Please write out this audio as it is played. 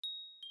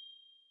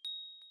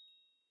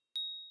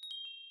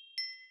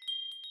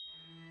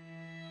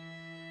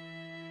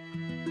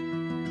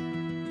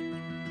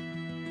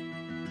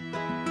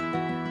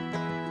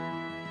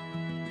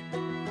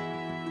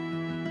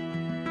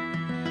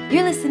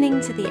You're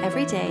listening to the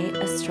Everyday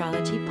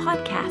Astrology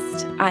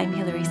Podcast. I'm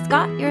Hilary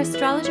Scott, your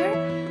astrologer,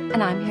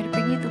 and I'm here to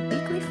bring you the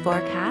weekly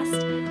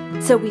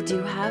forecast. So we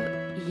do have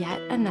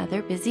yet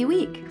another busy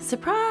week.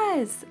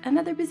 Surprise!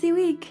 Another busy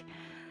week.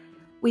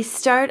 We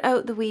start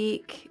out the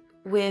week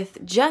with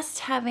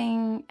just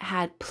having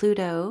had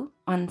Pluto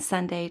on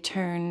Sunday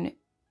turn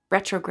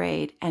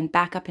retrograde and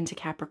back up into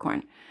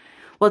Capricorn.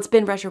 Well, it's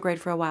been retrograde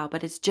for a while,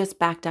 but it's just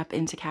backed up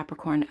into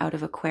Capricorn out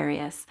of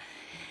Aquarius.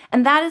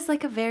 And that is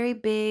like a very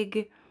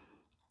big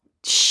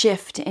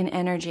shift in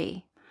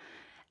energy.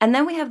 And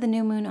then we have the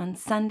new moon on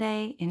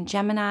Sunday in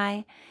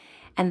Gemini,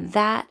 and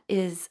that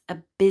is a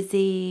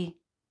busy,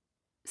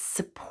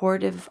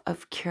 supportive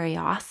of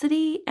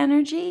curiosity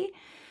energy.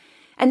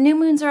 And new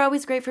moons are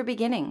always great for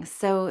beginnings.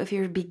 So if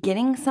you're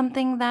beginning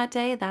something that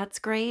day, that's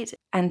great.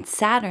 And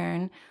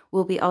Saturn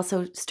will be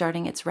also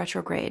starting its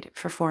retrograde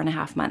for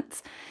 4.5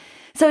 months.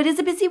 So it is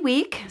a busy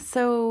week.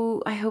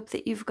 So I hope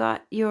that you've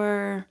got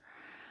your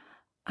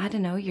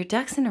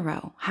ducks in a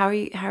row. How are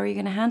you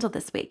going to handle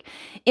this week?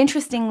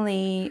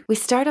 Interestingly, we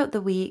start out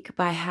the week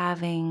by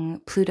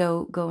having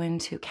Pluto go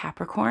into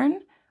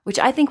Capricorn, which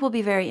I think will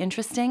be very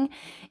interesting.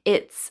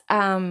 It's,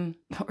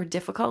 or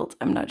difficult,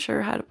 I'm not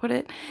sure how to put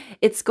it.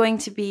 It's going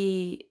to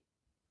be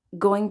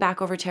going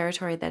back over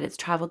territory that it's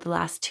traveled the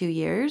last 2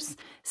 years.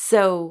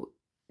 So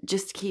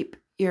just keep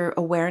your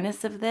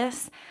awareness of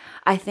this.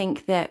 I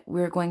think that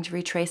we're going to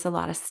retrace a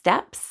lot of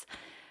steps.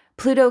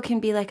 Pluto can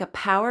be like a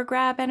power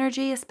grab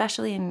energy,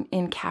 especially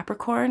in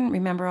Capricorn.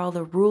 Remember all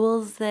the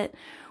rules that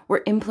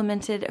were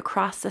implemented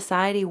across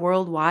society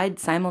worldwide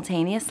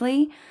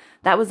simultaneously?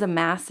 That was a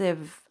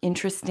massive,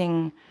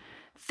 interesting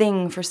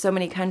thing for so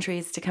many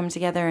countries to come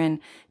together and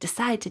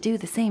decide to do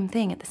the same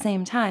thing at the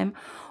same time.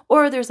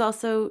 Or there's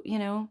also,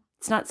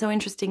 it's not so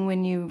interesting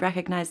when you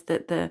recognize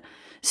that the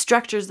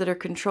structures that are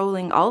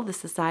controlling all the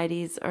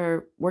societies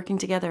are working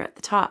together at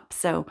the top.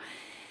 So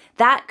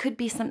that could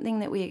be something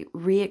that we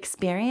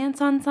re-experience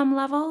on some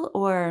level,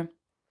 or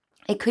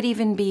it could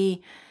even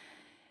be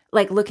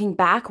like looking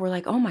back, we're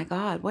like, oh my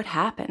God, what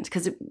happened?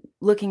 Because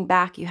looking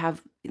back, you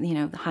have,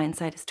 the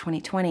hindsight is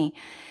 2020.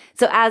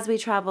 So as we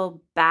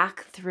travel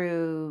back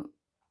through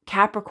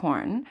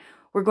Capricorn,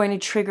 we're going to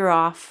trigger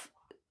off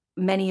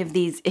many of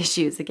these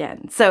issues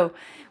again. So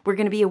we're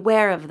going to be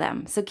aware of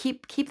them. So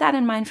keep that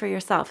in mind for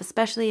yourself,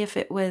 especially if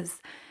it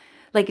was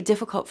like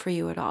difficult for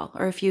you at all,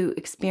 or if you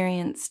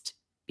experienced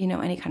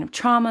any kind of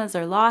traumas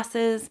or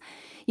losses.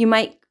 You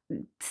might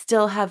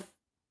still have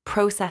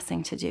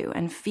processing to do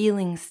and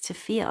feelings to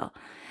feel.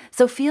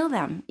 So feel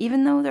them,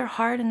 even though they're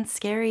hard and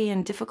scary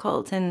and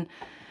difficult and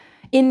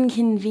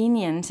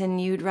inconvenient,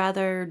 and you'd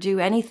rather do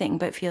anything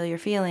but feel your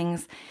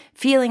feelings.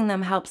 Feeling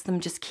them helps them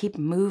just keep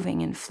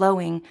moving and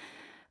flowing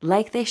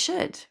like they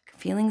should.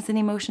 Feelings and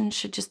emotions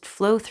should just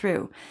flow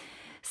through.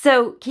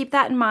 So keep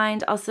that in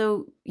mind.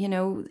 Also,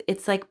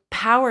 it's like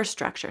power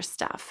structure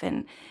stuff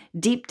and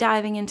deep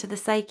diving into the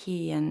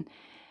psyche, and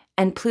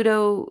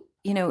Pluto,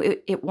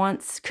 it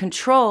wants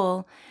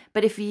control.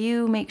 But if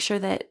you make sure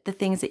that the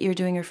things that you're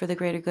doing are for the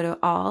greater good of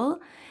all,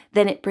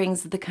 then it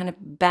brings the kind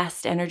of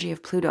best energy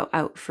of Pluto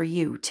out for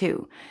you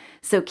too.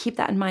 So keep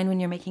that in mind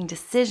when you're making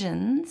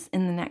decisions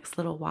in the next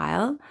little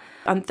while.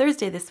 On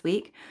Thursday this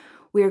week,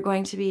 we are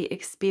going to be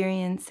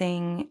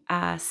experiencing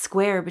a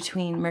square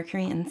between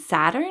Mercury and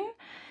Saturn.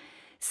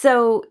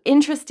 So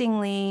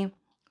interestingly,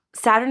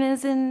 Saturn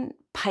is in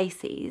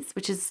Pisces,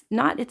 which is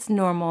not its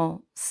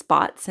normal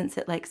spot since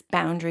it likes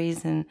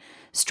boundaries and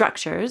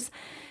structures.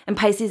 And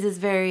Pisces is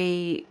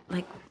very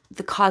like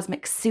the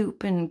cosmic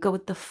soup and go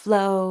with the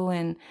flow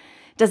and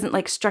doesn't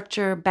like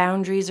structure,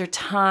 boundaries, or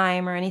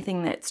time or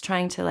anything that's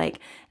trying to like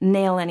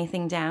nail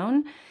anything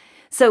down.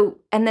 So,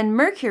 and then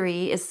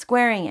Mercury is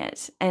squaring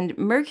it. And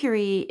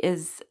Mercury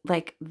is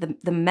like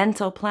the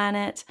mental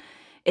planet.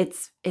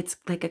 It's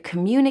like a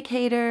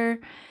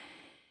communicator.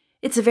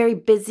 It's a very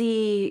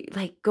busy,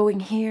 like going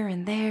here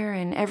and there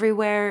and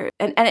everywhere.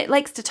 And it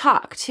likes to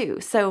talk too.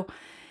 So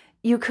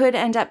you could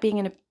end up being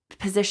in a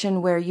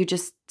position where you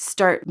just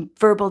start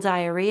verbal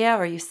diarrhea,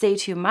 or you say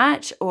too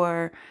much,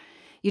 or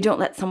you don't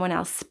let someone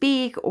else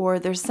speak, or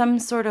there's some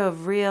sort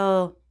of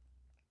real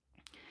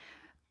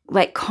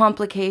like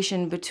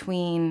complication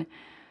between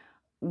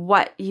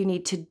what you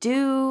need to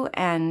do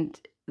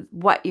and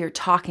what you're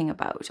talking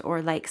about,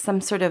 or like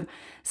some sort of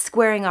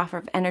squaring off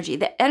of energy.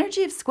 The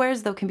energy of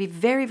squares, though, can be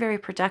very, very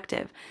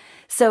productive.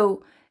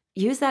 So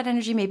use that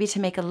energy maybe to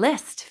make a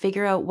list,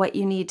 figure out what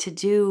you need to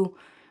do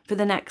for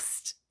the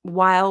next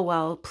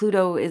while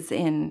Pluto is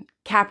in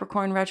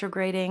Capricorn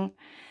retrograding,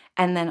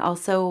 and then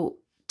also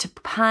to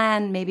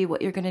plan maybe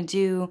what you're going to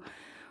do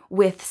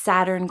with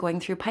Saturn going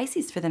through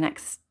Pisces for the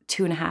next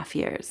 2.5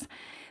 years.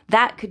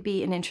 That could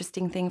be an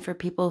interesting thing for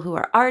people who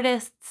are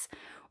artists,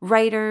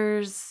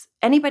 writers,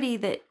 anybody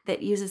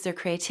that uses their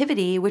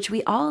creativity, which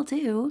we all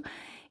do,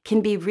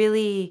 can be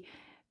really,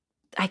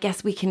 I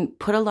guess we can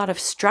put a lot of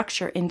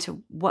structure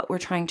into what we're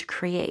trying to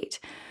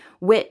create,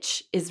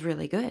 which is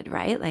really good,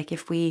 right? Like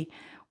if we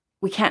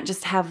we can't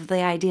just have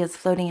the ideas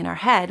floating in our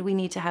head. We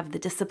need to have the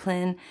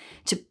discipline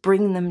to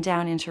bring them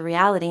down into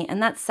reality.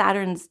 And that's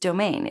Saturn's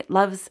domain. It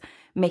loves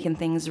making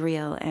things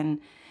real and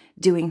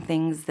doing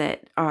things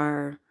that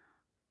are,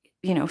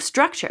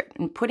 structured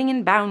and putting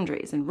in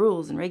boundaries and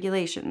rules and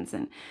regulations.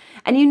 And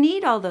you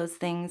need all those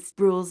things,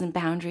 rules and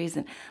boundaries.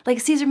 And like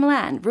Caesar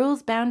Milan,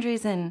 rules,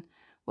 boundaries, and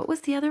what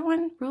was the other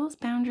one? Rules,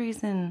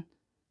 boundaries, and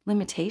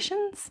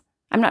limitations?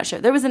 I'm not sure.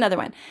 There was another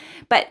one.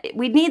 But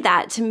we need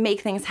that to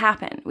make things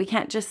happen. We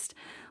can't just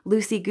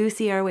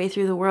loosey-goosey our way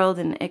through the world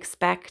and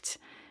expect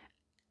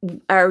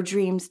our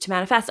dreams to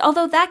manifest.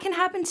 Although that can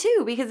happen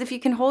too, because if you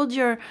can hold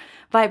your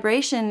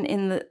vibration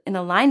in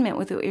alignment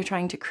with what you're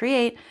trying to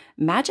create,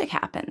 magic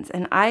happens.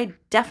 And I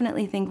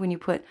definitely think when you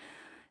put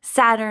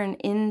Saturn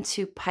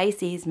into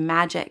Pisces,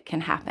 magic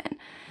can happen.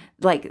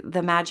 Like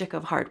the magic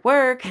of hard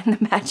work and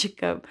the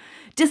magic of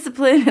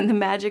discipline and the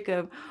magic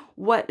of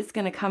what is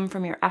going to come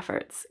from your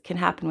efforts can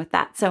happen with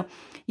that. So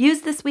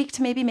use this week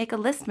to maybe make a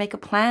list, make a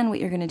plan what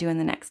you're going to do in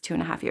the next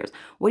 2.5 years.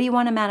 What do you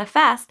want to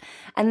manifest?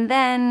 And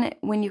then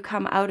when you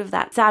come out of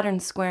that Saturn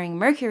squaring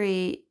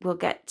Mercury, we'll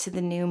get to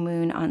the new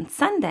moon on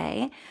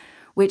Sunday,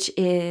 which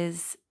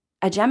is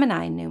a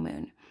Gemini new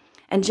moon.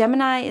 And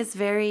Gemini is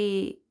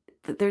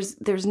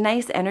there's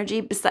nice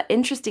energy.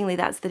 Interestingly,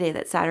 that's the day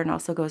that Saturn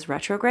also goes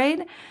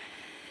retrograde.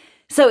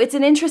 So it's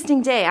an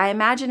interesting day. I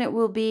imagine it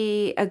will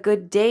be a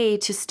good day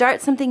to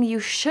start something you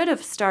should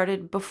have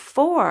started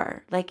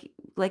before,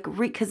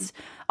 because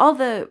all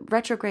the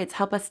retrogrades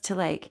help us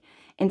to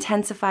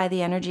intensify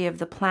the energy of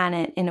the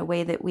planet in a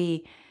way that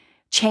we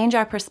change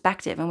our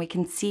perspective and we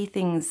can see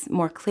things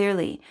more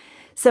clearly.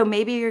 So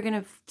maybe you're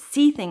going to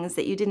see things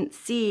that you didn't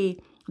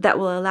see that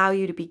will allow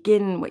you to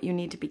begin what you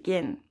need to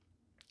begin.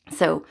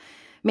 So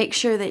make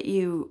sure that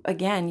you,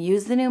 again,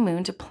 use the new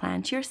moon to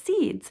plant your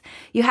seeds.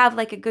 You have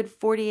a good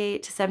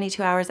 48 to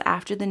 72 hours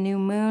after the new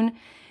moon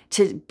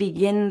to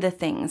begin the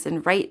things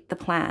and write the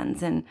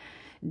plans and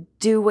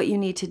do what you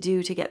need to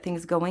do to get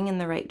things going in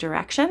the right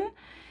direction.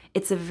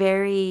 It's a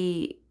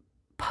very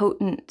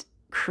potent,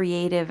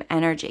 creative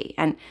energy.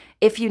 And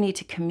if you need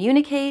to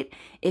communicate,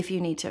 if you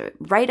need to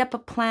write up a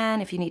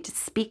plan, if you need to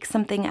speak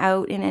something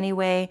out in any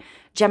way,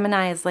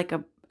 Gemini is like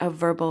a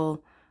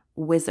verbal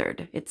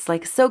wizard. It's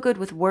so good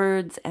with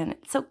words and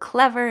it's so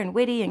clever and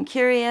witty and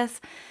curious.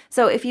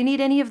 So if you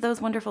need any of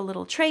those wonderful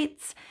little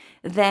traits,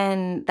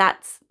 then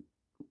that's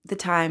the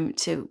time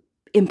to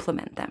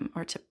implement them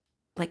or to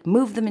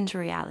move them into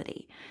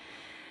reality.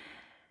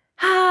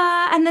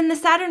 And then the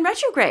Saturn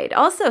retrograde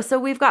also. So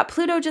we've got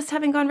Pluto just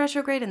having gone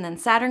retrograde and then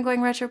Saturn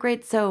going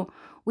retrograde. So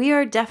we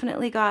are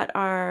definitely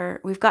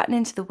we've gotten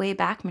into the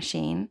Wayback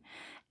Machine.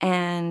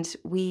 And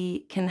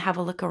we can have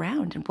a look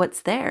around and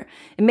what's there.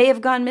 It may have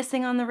gone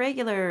missing on the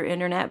regular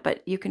internet,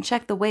 but you can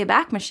check the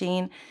Wayback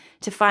Machine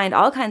to find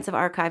all kinds of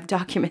archived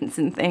documents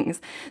and things.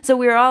 So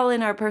we're all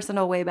in our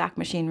personal Wayback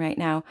Machine right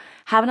now,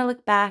 having a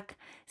look back,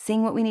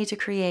 seeing what we need to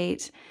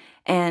create,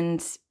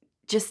 and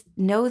just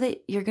know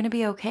that you're going to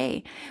be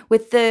okay.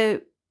 With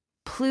the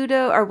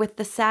Pluto or with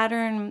the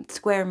Saturn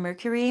square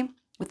Mercury,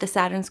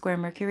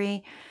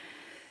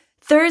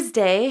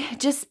 Thursday,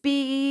 just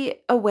be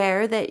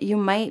aware that you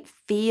might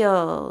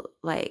feel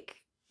like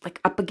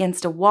up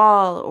against a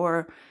wall,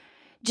 or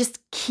just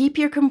keep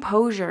your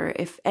composure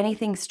if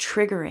anything's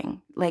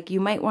triggering.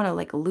 You might want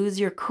to lose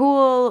your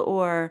cool,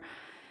 or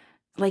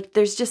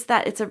there's just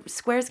that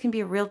squares can be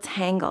a real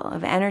tangle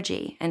of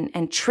energy and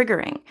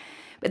triggering.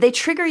 But they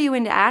trigger you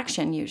into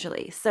action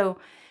usually. So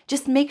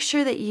just make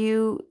sure that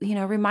you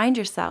remind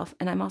yourself,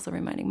 and I'm also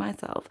reminding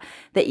myself,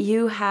 that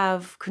you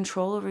have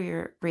control over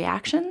your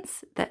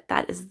reactions,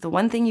 that is the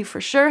one thing you for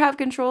sure have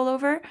control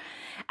over,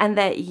 and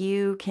that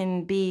you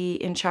can be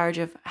in charge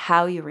of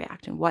how you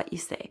react and what you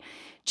say.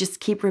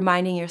 Just keep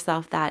reminding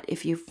yourself that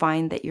if you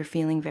find that you're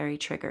feeling very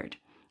triggered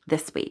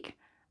this week.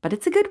 But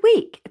it's a good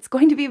week. It's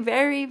going to be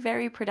very,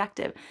 very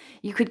productive.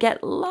 You could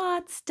get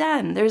lots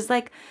done. There's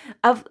there's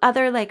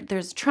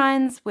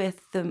trines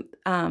with the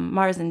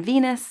Mars and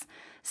Venus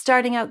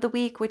starting out the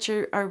week, which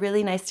are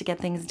really nice to get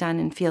things done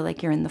and feel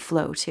like you're in the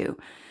flow too.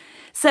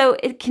 So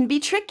it can be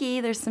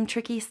tricky. There's some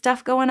tricky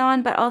stuff going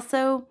on, but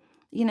also,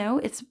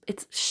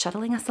 it's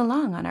shuttling us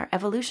along on our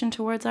evolution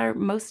towards our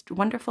most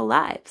wonderful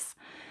lives.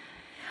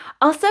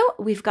 Also,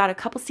 we've got a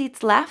couple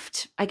seats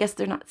left. I guess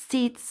they're not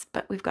seats,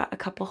 but we've got a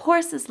couple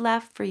horses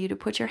left for you to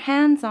put your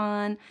hands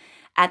on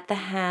at the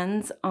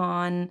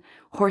Hands-On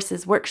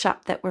Horses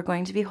workshop that we're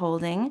going to be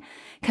holding,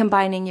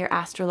 combining your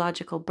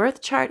astrological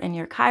birth chart and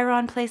your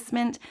Chiron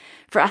placement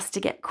for us to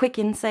get quick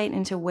insight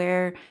into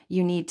where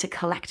you need to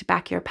collect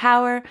back your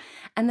power.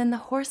 And then the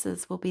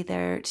horses will be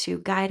there to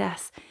guide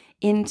us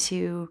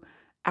into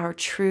our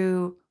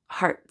true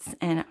hearts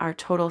and our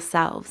total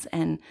selves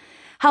and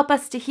help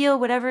us to heal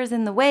whatever is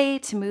in the way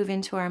to move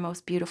into our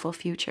most beautiful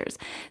futures.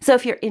 So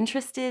if you're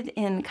interested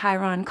in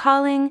Chiron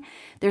calling,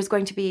 there's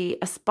going to be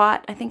a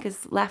spot, I think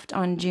is left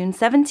on June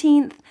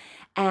 17th.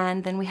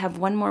 And then we have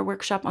one more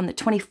workshop on the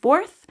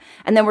 24th.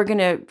 And then we're going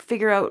to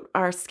figure out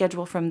our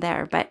schedule from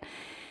there. But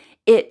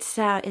It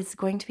is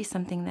going to be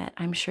something that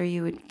I'm sure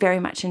you would very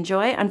much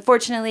enjoy.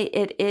 Unfortunately,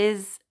 it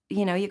is,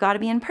 you got to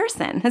be in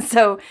person.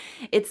 So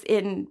it's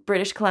in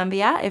British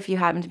Columbia if you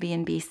happen to be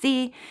in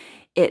BC.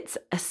 It's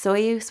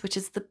Osoyoos, which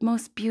is the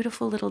most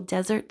beautiful little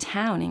desert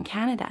town in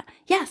Canada.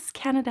 Yes,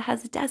 Canada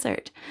has a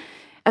desert.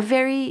 A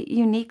very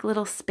unique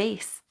little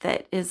space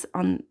that is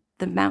on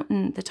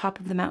the top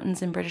of the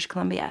mountains in British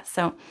Columbia.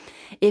 So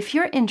if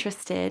you're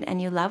interested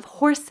and you love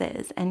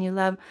horses and you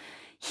love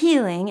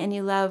healing and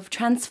you love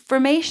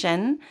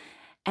transformation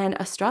and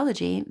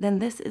astrology, then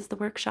this is the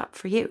workshop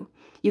for you.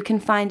 You can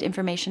find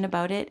information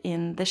about it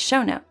in the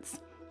show notes.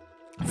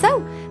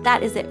 So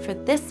that is it for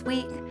this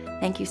week.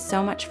 Thank you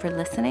so much for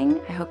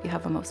listening. I hope you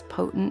have a most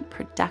potent,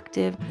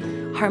 productive,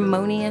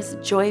 harmonious,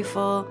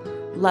 joyful,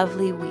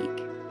 lovely week.